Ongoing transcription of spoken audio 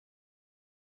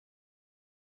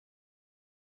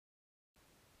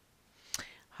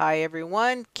Hi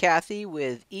everyone, Kathy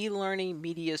with eLearning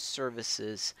Media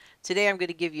Services. Today I'm going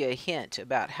to give you a hint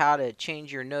about how to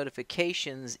change your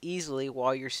notifications easily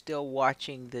while you're still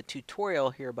watching the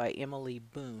tutorial here by Emily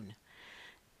Boone.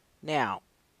 Now,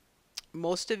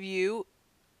 most of you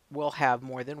will have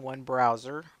more than one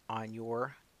browser on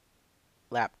your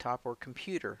laptop or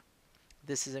computer.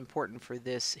 This is important for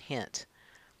this hint.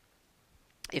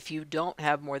 If you don't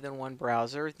have more than one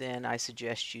browser, then I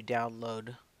suggest you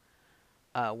download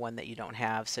one that you don't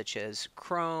have, such as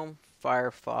Chrome,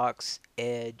 Firefox,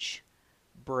 Edge,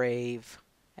 Brave,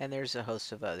 and there's a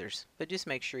host of others. But just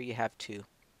make sure you have two.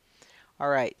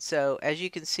 Alright, so as you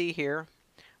can see here,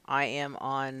 I am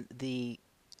on the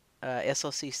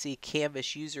SLCC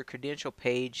Canvas user credential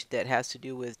page that has to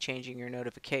do with changing your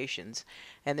notifications.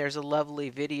 And there's a lovely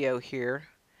video here,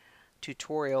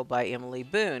 tutorial by Emily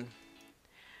Boone.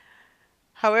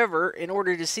 However, in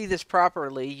order to see this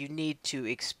properly, you need to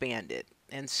expand it.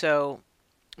 And so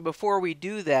before we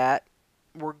do that,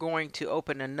 we're going to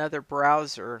open another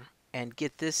browser and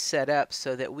get this set up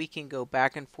so that we can go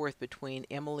back and forth between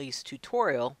Emily's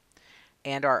tutorial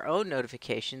and our own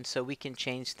notifications so we can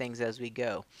change things as we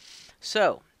go.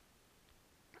 So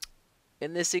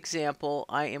in this example,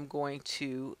 I am going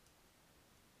to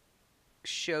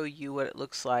show you what it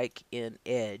looks like in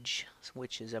Edge,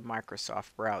 which is a Microsoft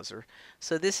browser.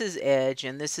 So this is Edge,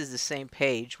 and this is the same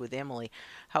page with Emily.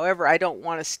 However, I don't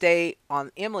want to stay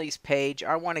on Emily's page.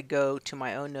 I want to go to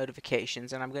my own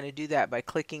notifications, and I'm going to do that by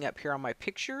clicking up here on my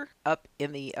picture up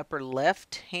in the upper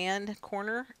left hand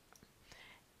corner,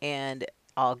 and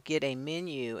I'll get a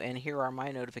menu, and here are my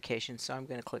notifications, so I'm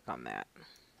going to click on that.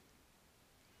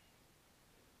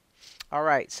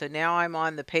 Alright, so now I'm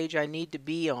on the page I need to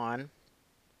be on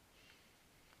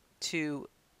to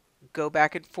go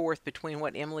back and forth between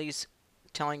what Emily's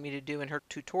telling me to do in her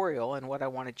tutorial and what I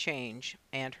want to change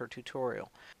and her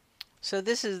tutorial. So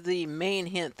this is the main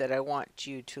hint that I want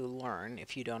you to learn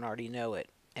if you don't already know it.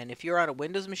 And if you're on a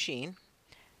Windows machine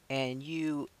and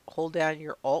you hold down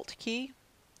your Alt key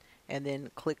and then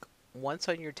click once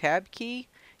on your Tab key,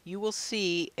 you will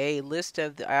see a list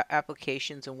of the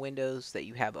applications and windows that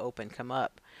you have open come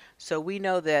up. So we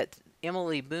know that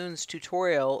Emily Boone's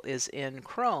tutorial is in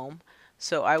Chrome,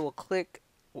 so I will click,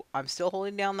 I'm still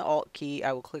holding down the Alt key,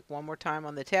 I will click one more time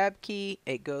on the Tab key,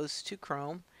 it goes to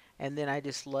Chrome, and then I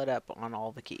just let up on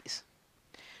all the keys.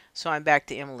 So I'm back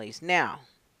to Emily's. Now,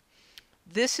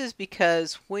 this is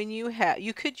because when you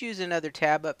could use another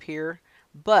tab up here,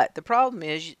 but the problem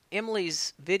is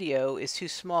Emily's video is too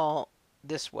small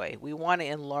this way. We want to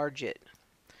enlarge it.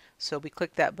 So we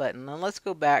click that button. And let's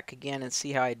go back again and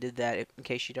see how I did that in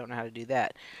case you don't know how to do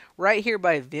that. Right here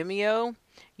by Vimeo,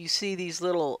 you see these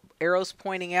little arrows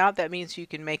pointing out. That means you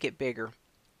can make it bigger.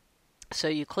 So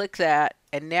you click that,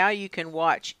 and now you can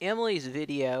watch Emily's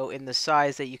video in the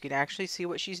size that you can actually see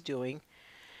what she's doing.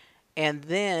 And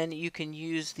then you can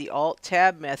use the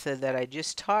Alt+Tab method that I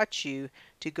just taught you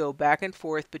to go back and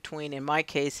forth between, in my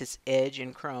case, it's Edge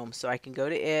and Chrome. So I can go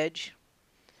to Edge,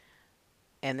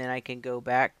 and then I can go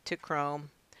back to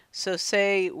Chrome. So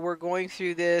say we're going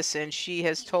through this and she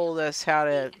has told us how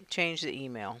to change the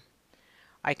email.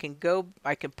 I can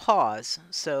pause.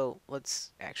 So let's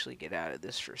actually get out of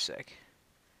this for a sec.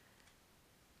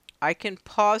 I can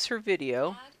pause her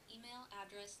video.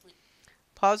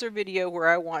 Pause her video where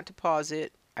I want to pause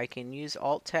it. I can use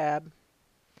Alt+Tab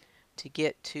to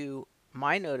get to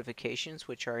my notifications,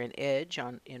 which are in Edge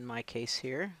in my case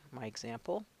here, my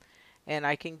example. And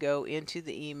I can go into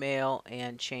the email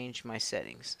and change my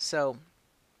settings. So,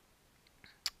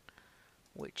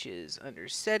 which is under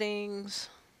settings,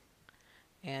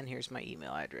 and here's my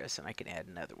email address, and I can add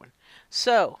another one.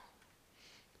 So,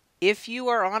 if you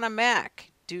are on a Mac,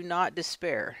 do not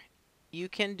despair. You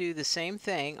can do the same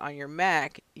thing on your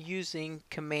Mac using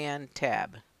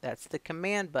Command+Tab. That's the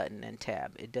command button in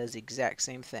Tab. It does the exact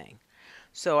same thing.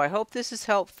 So I hope this is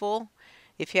helpful.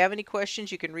 If you have any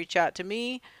questions, you can reach out to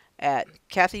me at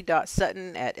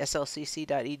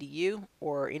kathy.sutton@slcc.edu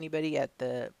or anybody at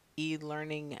the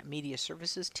eLearning Media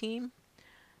Services team.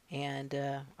 And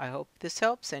I hope this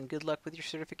helps, and good luck with your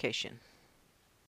certification.